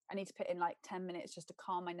 I need to put in like 10 minutes just to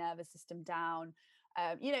calm my nervous system down.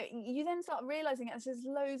 You know, you then start realizing there's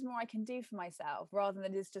loads more I can do for myself, rather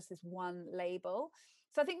than it's just this one label.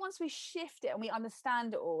 So I think once we shift it and we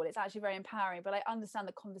understand it all, it's actually very empowering. But I understand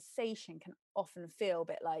the conversation can often feel a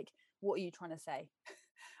bit like, what are you trying to say?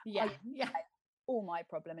 Yeah. All my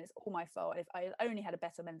problem, it's all my fault. If I only had a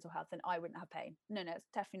better mental health, then I wouldn't have pain. No, it's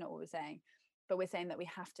definitely not what we're saying. But we're saying that we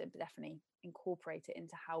have to definitely incorporate it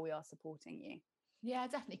into how we are supporting you. Yeah,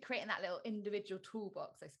 definitely creating that little individual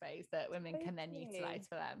toolbox, I suppose, that women can then utilize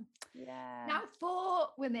for them. Yeah. Now, for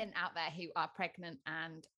women out there who are pregnant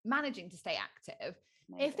and managing to stay active,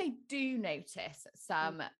 if they do notice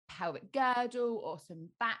some pelvic girdle or some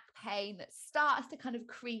back pain that starts to kind of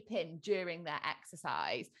creep in during their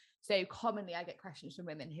exercise, so commonly I get questions from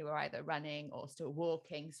women who are either running or still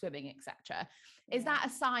walking, swimming, etc. Is that a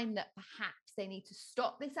sign that perhaps they need to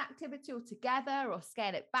stop this activity altogether or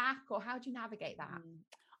scale it back, or how do you navigate that?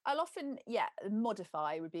 I'll often,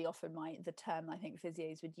 modify would be often the term I think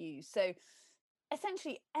physios would use. So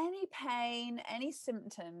essentially any pain, any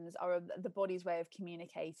symptoms are the body's way of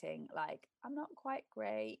communicating, like, I'm not quite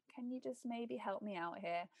great, can you just maybe help me out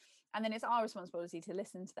here? And then it's our responsibility to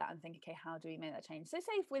listen to that and think, okay, how do we make that change? So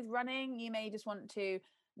say with running, you may just want to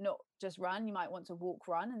not just run, you might want to walk,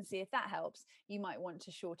 run, and see if that helps. You might want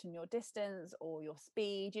to shorten your distance or your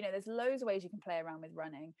speed. You know, there's loads of ways you can play around with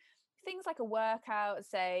running. Things like a workout,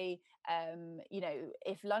 say, you know,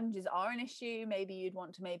 if lunges are an issue, maybe you'd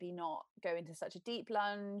want to maybe not go into such a deep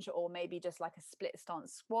lunge, or maybe just like a split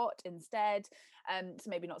stance squat instead. So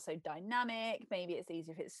maybe not so dynamic, maybe it's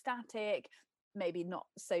easier if it's static, maybe not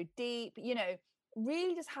so deep, you know,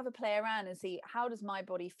 really just have a play around and see, how does my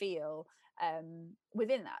body feel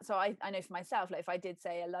within that? So I know for myself, like if I did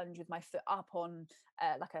say a lunge with my foot up on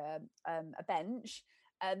like a bench,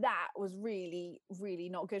 that was really, really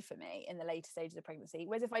not good for me in the later stages of pregnancy.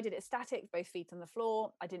 Whereas if I did it static, both feet on the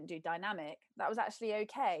floor, I didn't do dynamic, that was actually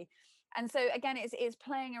okay. And so again, it's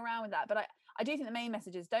playing around with that. But I do think the main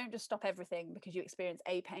message is, don't just stop everything because you experience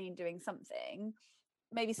a pain doing something.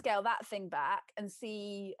 Maybe scale that thing back and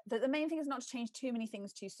see that the main thing is not to change too many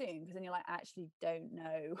things too soon, because then you're like, I actually don't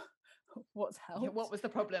know what's helped. What was the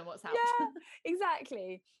problem? What's helped? Yeah,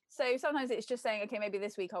 exactly. So sometimes it's just saying, okay, maybe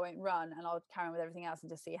this week I won't run and I'll carry on with everything else and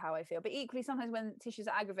just see how I feel. But equally, sometimes when tissues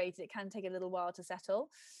are aggravated, it can take a little while to settle.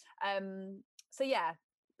 So yeah,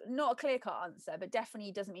 not a clear-cut answer, but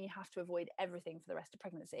definitely doesn't mean you have to avoid everything for the rest of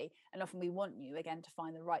pregnancy. And often we want you, again, to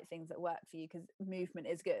find the right things that work for you, because movement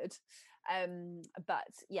is good.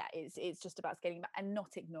 But yeah, it's just about scaling back and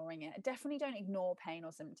not ignoring it. Definitely don't ignore pain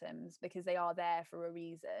or symptoms, because they are there for a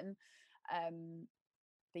reason.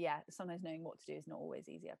 But yeah, sometimes knowing what to do is not always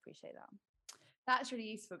easy. I appreciate that. That's really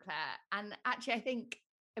useful, Claire. And actually, I think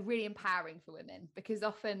really empowering for women, because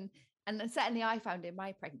often, and certainly I found in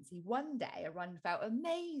my pregnancy, one day a run felt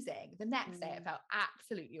amazing. The next day it felt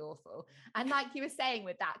absolutely awful. And like you were saying,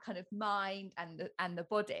 with that kind of mind and the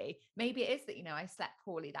body, maybe it is that, you know, I slept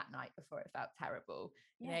poorly that night before it felt terrible.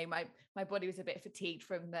 Yeah. You know, my body was a bit fatigued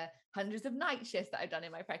from the hundreds of night shifts that I've done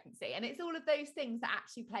in my pregnancy. And it's all of those things that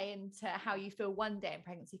actually play into how you feel one day in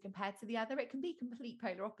pregnancy compared to the other. It can be complete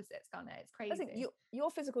polar opposites, can't it? It's crazy. I think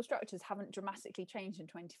your physical structures haven't dramatically changed in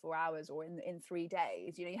 24 hours or in 3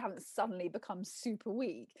 days. You know, you haven't suddenly become super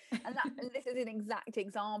weak. And this is an exact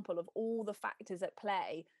example of all the factors at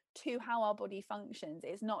play to how our body functions.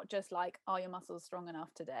 It's not just like, are your muscles strong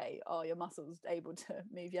enough today? Are your muscles able to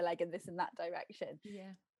move your leg in this and that direction?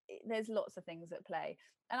 Yeah. There's lots of things at play.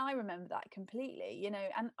 And I remember that completely, you know,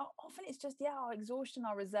 and often it's just, our exhaustion,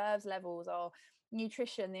 our reserves levels, our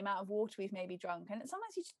nutrition, the amount of water we've maybe drunk. And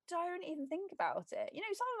sometimes you just don't even think about it. You know,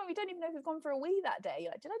 sometimes we don't even know if we've gone for a wee that day.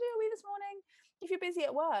 You're like, did I do a wee this morning? If you're busy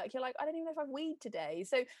at work, you're like, I don't even know if I've weed today.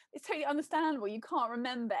 So it's totally understandable. You can't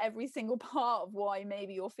remember every single part of why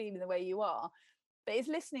maybe you're feeling the way you are. But it's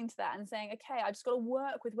listening to that and saying, okay, I just got to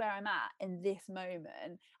work with where I'm at in this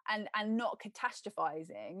moment, and not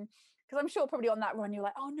catastrophizing. Because I'm sure probably on that run, you're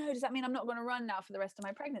like, oh no, does that mean I'm not going to run now for the rest of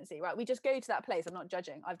my pregnancy? Right. We just go to that place. I'm not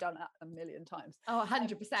judging. I've done that a million times. Oh,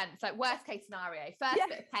 100%. It's like worst case scenario. First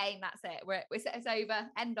bit of pain, that's it. It's over.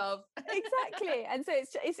 End of. Exactly. And so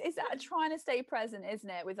it's trying to stay present, isn't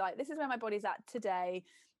it? With like, this is where my body's at today.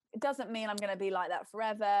 it doesn't mean I'm going to be like that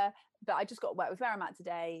forever, but I just got to work with where I'm at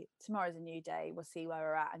today. Tomorrow's a new day. We'll see where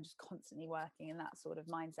we're at, and just constantly working in that sort of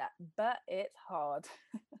mindset. But it's hard.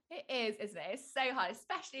 It is, isn't it? It's so hard,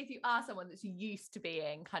 especially if you are someone that's used to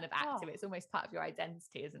being kind of active. It's almost part of your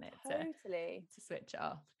identity, isn't it? Totally. To switch it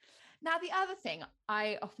off. Now, the other thing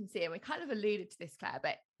I often see, and we kind of alluded to this, Claire,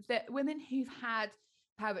 but that women who've had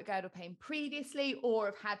pelvic girdle pain previously or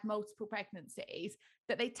have had multiple pregnancies,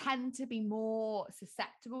 that they tend to be more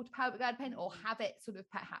susceptible to pelvic girdle pain or have it sort of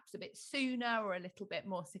perhaps a bit sooner or a little bit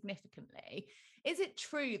more significantly. Is it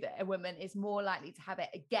true that a woman is more likely to have it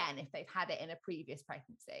again if they've had it in a previous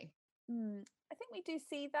pregnancy? I think we do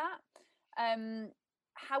see that.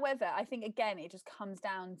 However, I think again, it just comes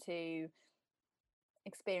down to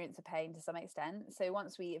experience of pain to some extent. So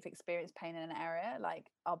once we have experienced pain in an area, like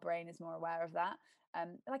our brain is more aware of that.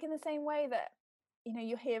 Like in the same way that, you know,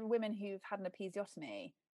 you hear women who've had an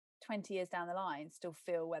episiotomy 20 years down the line still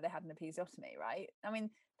feel where they had an episiotomy, right? I mean,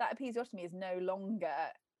 that episiotomy is no longer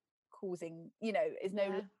causing, you know, is no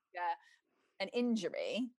longer an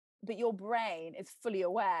injury, but your brain is fully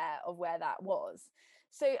aware of where that was.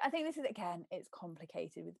 So I think this is, again, it's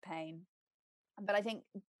complicated with pain. But I think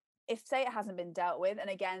if, say, it hasn't been dealt with, and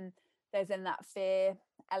again, there's then that fear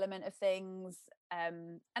element of things,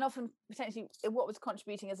 and often potentially what was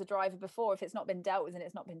contributing as a driver before, if it's not been dealt with and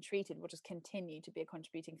it's not been treated, will just continue to be a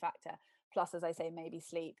contributing factor. Plus, as I say, maybe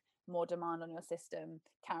sleep, more demand on your system,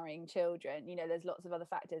 carrying children, you know, there's lots of other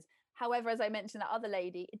factors. However, as I mentioned, that other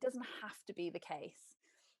lady, it doesn't have to be the case.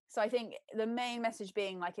 So I think the main message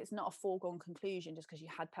being, like, it's not a foregone conclusion just because you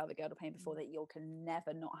had pelvic girdle pain before that you can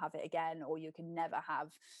never not have it again, or you can never have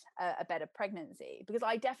a better pregnancy. Because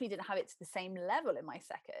I definitely didn't have it to the same level in my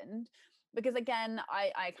second, because again,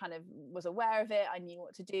 I kind of was aware of it. I knew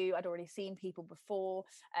what to do. I'd already seen people before.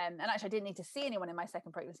 And actually I didn't need to see anyone in my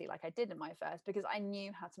second pregnancy like I did in my first, because I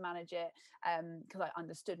knew how to manage it, because I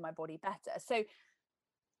understood my body better. So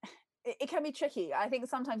it can be tricky. I think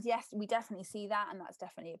sometimes, yes, we definitely see that, and that's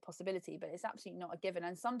definitely a possibility, but it's absolutely not a given.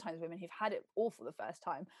 And sometimes women who've had it awful the first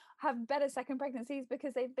time have better second pregnancies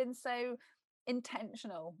because they've been so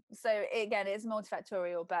intentional. So again, it's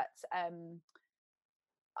multifactorial, but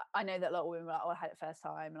I know that a lot of women are like, oh, I had it first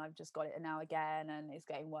time and I've just got it now again, and it's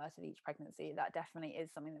getting worse with each pregnancy. That definitely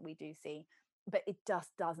is something that we do see, but it just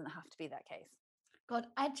doesn't have to be that case. God,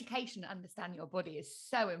 education and understanding your body is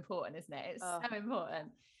so important, isn't it? It's so important.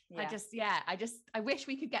 Yeah. I wish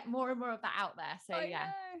we could get more and more of that out there. So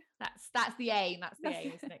that's the aim. That's the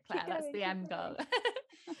aim, isn't it, Claire? That's the end goal.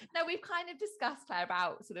 Now, we've kind of discussed, Claire,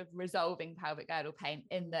 about sort of resolving pelvic girdle pain,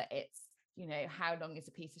 in that it's, you know, how long is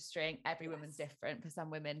a piece of string? Every woman's different. For some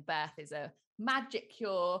women, birth is a magic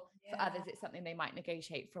cure. For others, it's something they might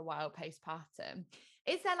negotiate for a while postpartum.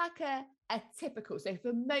 Is there like a typical, so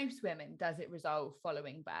for most women, does it resolve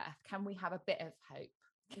following birth? Can we have a bit of hope?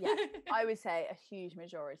 Yeah, I would say a huge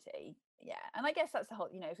majority. Yeah. And I guess that's the whole,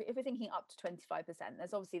 you know, if we're thinking up to 25%,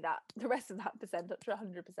 there's obviously that the rest of that percent up to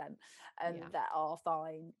 100% that are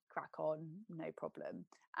fine, crack on, no problem.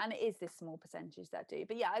 And it is this small percentage that do.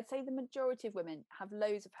 But yeah, I'd say the majority of women have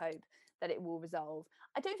loads of hope that it will resolve.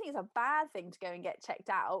 I don't think it's a bad thing to go and get checked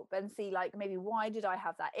out and see, like, maybe why did I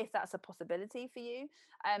have that, if that's a possibility for you.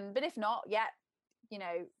 But if not, you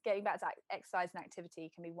know, getting back to exercise and activity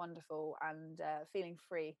can be wonderful, and feeling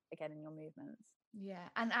free again in your movements. Yeah.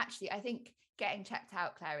 And actually, I think getting checked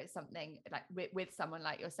out, Claire, is something like with someone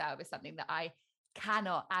like yourself, is something that I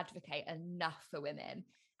cannot advocate enough for women.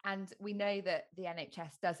 And we know that the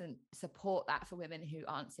NHS doesn't support that for women who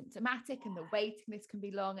aren't symptomatic, and the waiting list can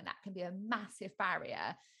be long, and that can be a massive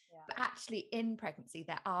barrier. But actually, in pregnancy,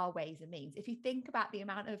 there are ways and means. If you think about the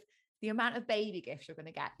amount of baby gifts you're going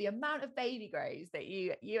to get, the amount of baby grows that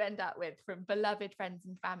you end up with from beloved friends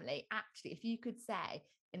and family, actually, if you could say,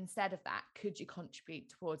 instead of that, could you contribute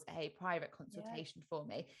towards a private consultation for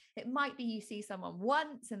me? It might be you see someone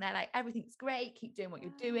once and they're like, everything's great, keep doing what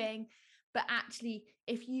you're doing. But actually,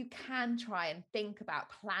 if you can try and think about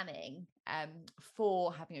planning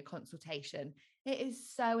for having a consultation, it is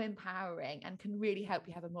so empowering and can really help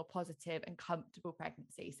you have a more positive and comfortable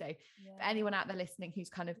pregnancy. So for anyone out there listening who's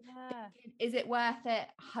kind of thinking, is it worth it?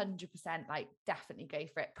 100%, like, definitely go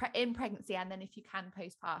for it in pregnancy. And then if you can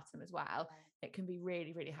postpartum as well, it can be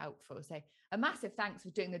really, really helpful. So a massive thanks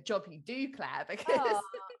for doing the job you do, Claire, because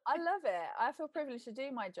I love it. I feel privileged to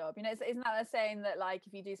do my job. You know, isn't that a saying that, like,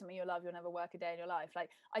 if you do something you love, you'll never work a day in your life?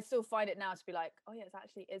 Like, I still find it now to be like, oh yeah, it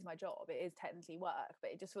actually is my job. It is technically work,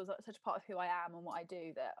 but it just feels like such a part of who I am and what I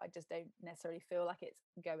do that I just don't necessarily feel like it's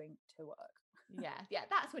going to work. Yeah,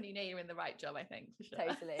 that's when you know you're in the right job, I think, for sure.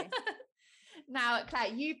 Totally. Now,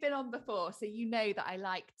 Claire, you've been on before, so you know that I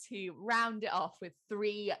like to round it off with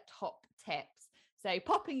 3 top tips. So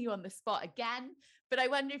popping you on the spot again, but I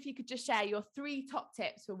wonder if you could just share your 3 top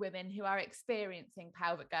tips for women who are experiencing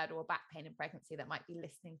pelvic girdle or back pain in pregnancy that might be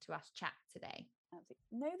listening to us chat today. Absolutely.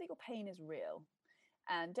 Know that your pain is real,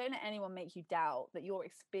 and don't let anyone make you doubt that your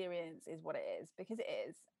experience is what it is, because it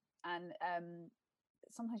is. And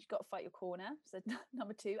sometimes you've got to fight your corner. So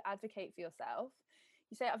number 2, advocate for yourself.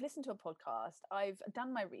 You say, I've listened to a podcast, I've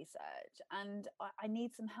done my research, and I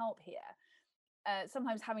need some help here.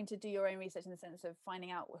 Sometimes having to do your own research in the sense of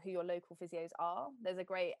finding out who your local physios are. There's a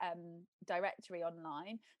great directory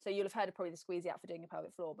online. So you'll have heard of probably the Squeezy app for doing a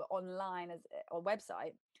pelvic floor, but online or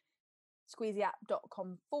website,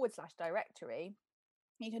 squeezyapp.com/directory,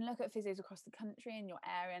 you can look at physios across the country in your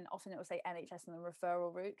area, and often it will say NHS and the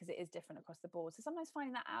referral route because it is different across the board. So sometimes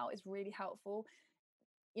finding that out is really helpful.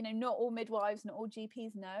 You know, not all midwives, not all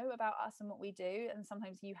GPs know about us and what we do, and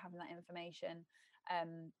sometimes you having that information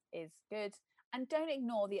is good. And don't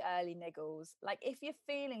ignore the early niggles. Like if you're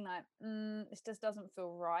feeling like this just doesn't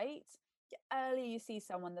feel right, the earlier you see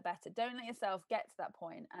someone, the better. Don't let yourself get to that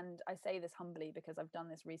point. And I say this humbly because I've done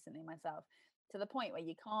this recently myself, to the point where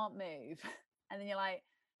you can't move, and then you're like,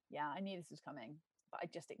 yeah, I knew this was coming, but I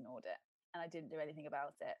just ignored it and I didn't do anything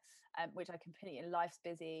about it. Which I completely. Life's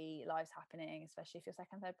busy, life's happening, especially if you're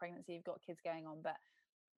second, third pregnancy, you've got kids going on, but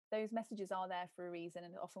those messages are there for a reason,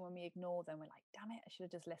 and often when we ignore them, we're like, damn it, I should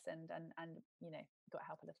have just listened and you know, got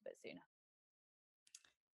help a little bit sooner.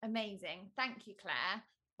 Amazing. Thank you, Claire.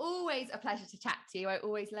 Always a pleasure to chat to you. I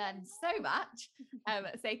always learn so much.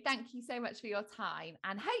 So thank you so much for your time,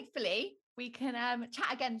 and hopefully we can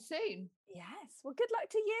chat again soon. Yes. Well, good luck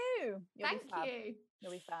to you. Thank you.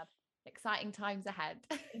 You'll be fab. Exciting times ahead.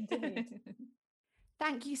 Indeed.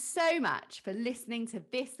 Thank you so much for listening to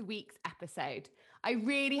this week's episode. I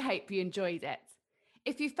really hope you enjoyed it.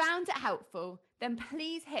 If you found it helpful, then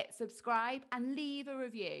please hit subscribe and leave a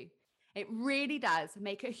review. It really does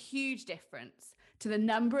make a huge difference to the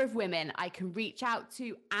number of women I can reach out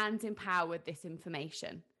to and empower with this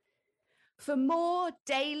information. For more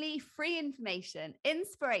daily free information,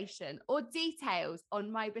 inspiration, or details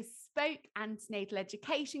on my bespoke antenatal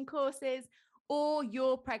education courses or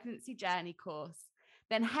your pregnancy journey course,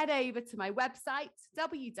 then head over to my website,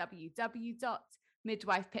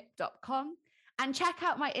 www.midwifepip.com, and check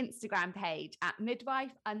out my Instagram page at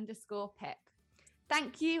midwife_pip.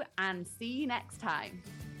 Thank you, and see you next time.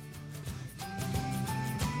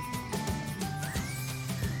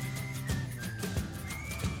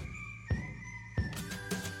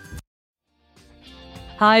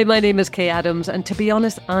 Hi, my name is Kay Adams, and to be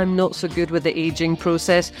honest, I'm not so good with the ageing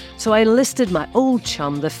process, so I enlisted my old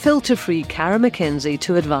chum, the filter-free Cara McKenzie,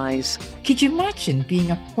 to advise. Could you imagine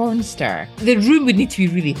being a porn star? The room would need to be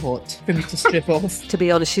really hot for me to strip off. To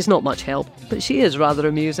be honest, she's not much help, but she is rather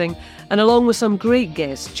amusing. And along with some great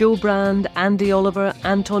guests, Jo Brand, Andy Oliver,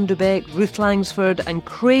 Anton Dubeck, Ruth Langsford and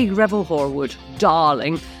Craig Revel-Horwood,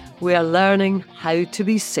 darling, we are learning how to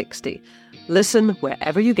be 60. Listen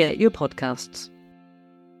wherever you get your podcasts.